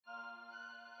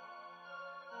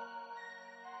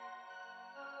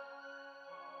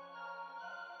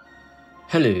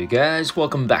Hello guys,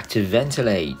 welcome back to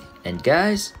Ventilate. And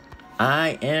guys,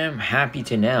 I am happy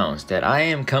to announce that I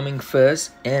am coming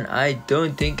first and I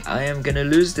don't think I am gonna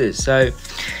lose this. So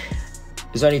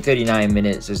it's only 39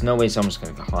 minutes. There's no way someone's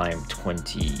gonna climb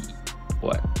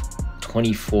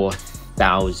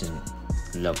 24,000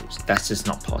 levels. That's just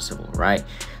not possible, right?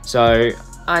 So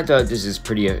I thought this is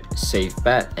pretty a safe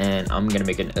bet, and I'm gonna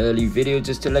make an early video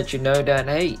just to let you know that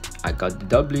hey, I got the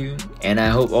W, and I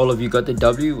hope all of you got the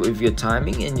W. If you're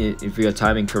timing and if you're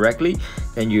timing correctly,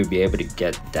 then you'll be able to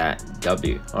get that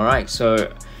W. All right,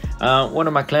 so one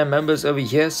of my clan members over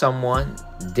here, someone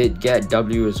did get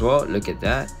W as well. Look at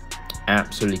that,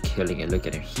 absolutely killing it. Look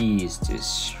at him, he is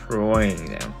destroying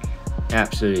them,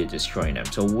 absolutely destroying them.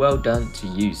 So well done to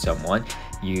you, someone.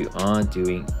 You are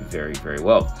doing very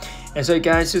well. And so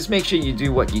guys, just make sure you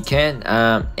do what you can,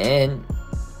 and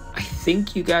I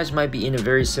think you guys might be in a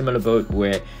very similar boat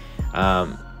where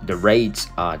the raids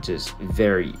are just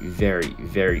very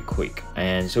quick.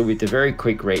 And so with the very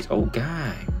quick raids, oh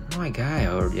my guy,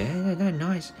 oh yeah,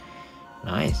 nice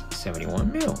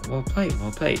 71 mil, well played.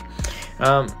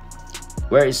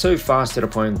 Where it's so fast to the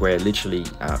point where literally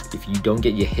if you don't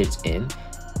get your hits in,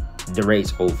 the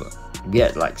raid's over. We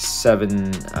had like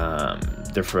 7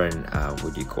 different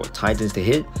titans to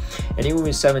hit, and even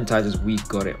with 7 titans we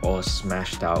got it all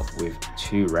smashed out with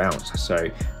 2 rounds. So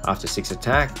after 6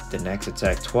 attack, the next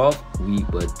attack 12, we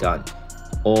were done,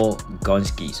 all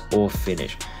gunskis, all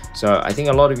finished. So I think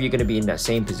a lot of you are going to be in that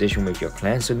same position with your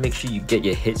clan, so make sure you get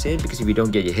your hits in, because if you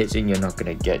don't get your hits in, you're not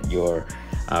going to get your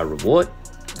reward.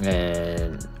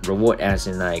 And reward as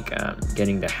in like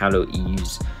getting the Halo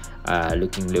Eves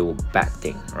looking little bat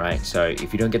thing, right? So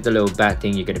if you don't get the little bat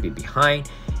thing, you're going to be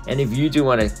behind. And if you do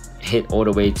want to hit all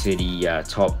the way to the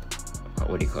top, top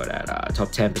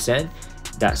 10%,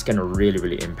 that's going to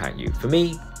really impact you. For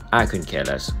me, I couldn't care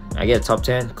less. I get top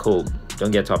 10, cool.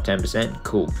 Don't get top 10%,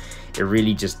 cool. It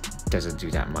really just doesn't do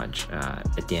that much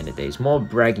at the end of the day. It's more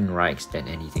bragging rights than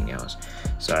anything else.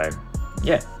 So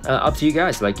yeah, up to you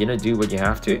guys, like, do what you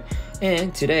have to.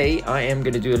 And today I am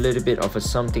going to do a little bit of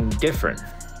something different.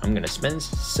 I'm gonna spend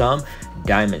some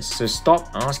diamonds. So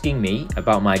stop asking me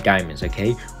about my diamonds,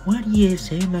 okay? Why do you have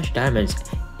so much diamonds?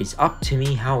 It's up to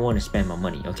me how I want to spend my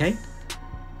money, okay?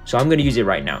 So I'm gonna use it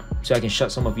right now so I can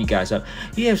shut some of you guys up.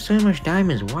 You have so much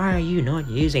diamonds, why are you not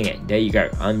using it? There you go,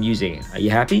 I'm using it. Are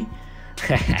you happy?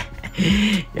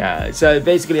 Yeah, so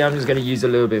basically I'm just gonna use a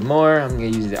little bit more. I'm gonna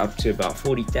use it up to about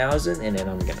 40,000, and then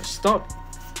I'm gonna stop.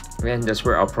 And that's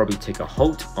where I'll probably take a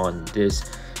halt on this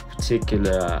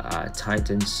particular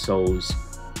Titan Souls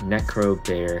Necro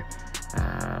Bear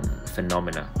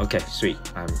phenomena. Okay, sweet.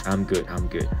 I'm good.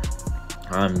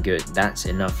 That's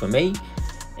enough for me.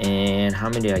 And how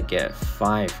many did I get?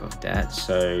 5 of that.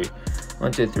 So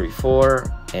 1 2 3 4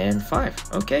 and 5.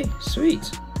 Okay,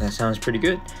 sweet. That sounds pretty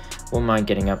good. Won't mind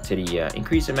getting up to the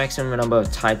increase the maximum number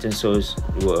of Titan Souls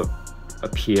will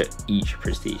appear each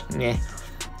prestige. Yeah,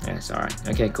 that's alright.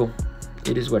 Okay, cool.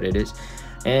 It is what it is.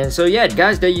 And so yeah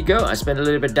guys, there you go. I spent a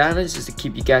little bit of diamonds just to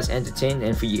keep you guys entertained,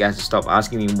 and for you guys to stop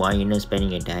asking me why you're not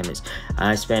spending your diamonds.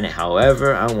 I spend it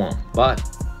however I want, but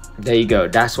there you go.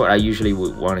 That's what I usually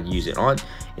would want to use it on.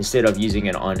 Instead of using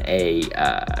it on a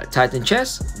Titan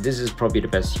chest, this is probably the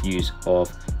best use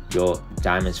of your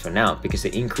diamonds for now, because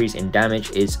the increase in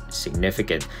damage is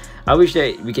significant. I wish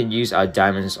that we can use our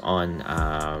diamonds on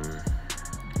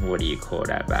what do you call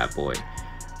that bad boy,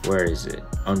 where is it,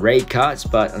 on raid cards,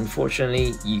 but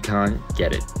unfortunately you can't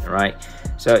get it. All right,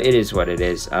 so it is what it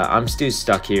is. I'm still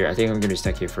stuck here. I think I'm going to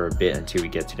stuck here for a bit until we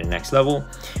get to the next level,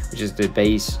 which is the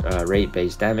base raid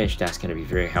base damage. That's going to be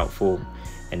very helpful,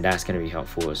 and that's going to be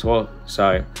helpful as well.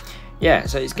 So yeah,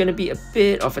 so it's going to be a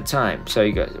bit of a time. So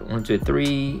you got 1 2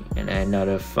 3 and then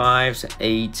another 5, so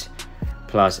 8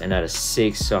 plus another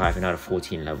 6, so I have another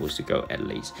 14 levels to go at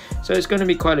least. So it's going to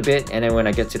be quite a bit, and then when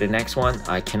I get to the next one,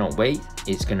 I cannot wait.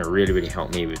 It's going to really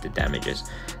help me with the damages.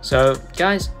 So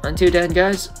guys, until then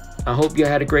guys, I hope you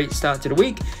had a great start to the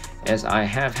week, as I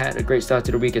have had a great start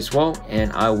to the week as well.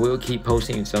 And I will keep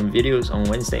posting some videos on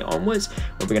Wednesday onwards,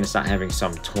 where we're going to start having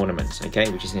some tournaments, okay,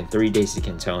 which is in 3 days. You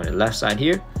can tell on the left side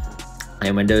here.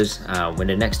 And when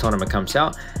the next tournament comes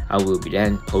out, I will be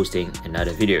then posting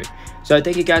another video. So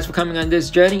thank you guys for coming on this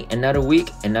journey. Another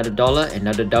week, another dollar,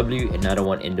 another W, another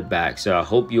one in the bag. So I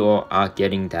hope you all are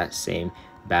getting that same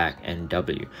bag and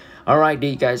W. Alright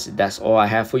you guys, that's all I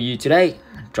have for you today.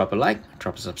 Drop a like,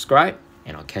 drop a subscribe,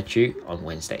 and I'll catch you on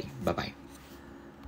Wednesday. Bye bye.